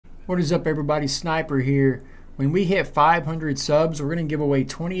What is up, everybody? Sniper here. When we hit 500 subs, we're going to give away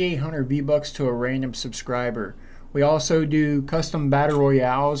 2,800 V-Bucks to a random subscriber. We also do custom battle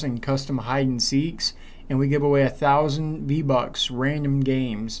royales and custom hide and seeks, and we give away 1,000 V-Bucks random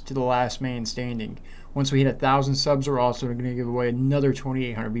games to the last man standing. Once we hit 1,000 subs, we're also going to give away another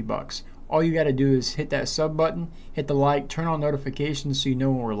 2,800 V-Bucks. All you got to do is hit that sub button, hit the like, turn on notifications so you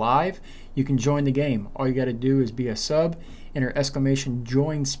know when we're live. You can join the game. All you got to do is be a sub, enter exclamation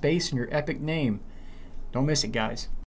join space in your epic name. Don't miss it, guys.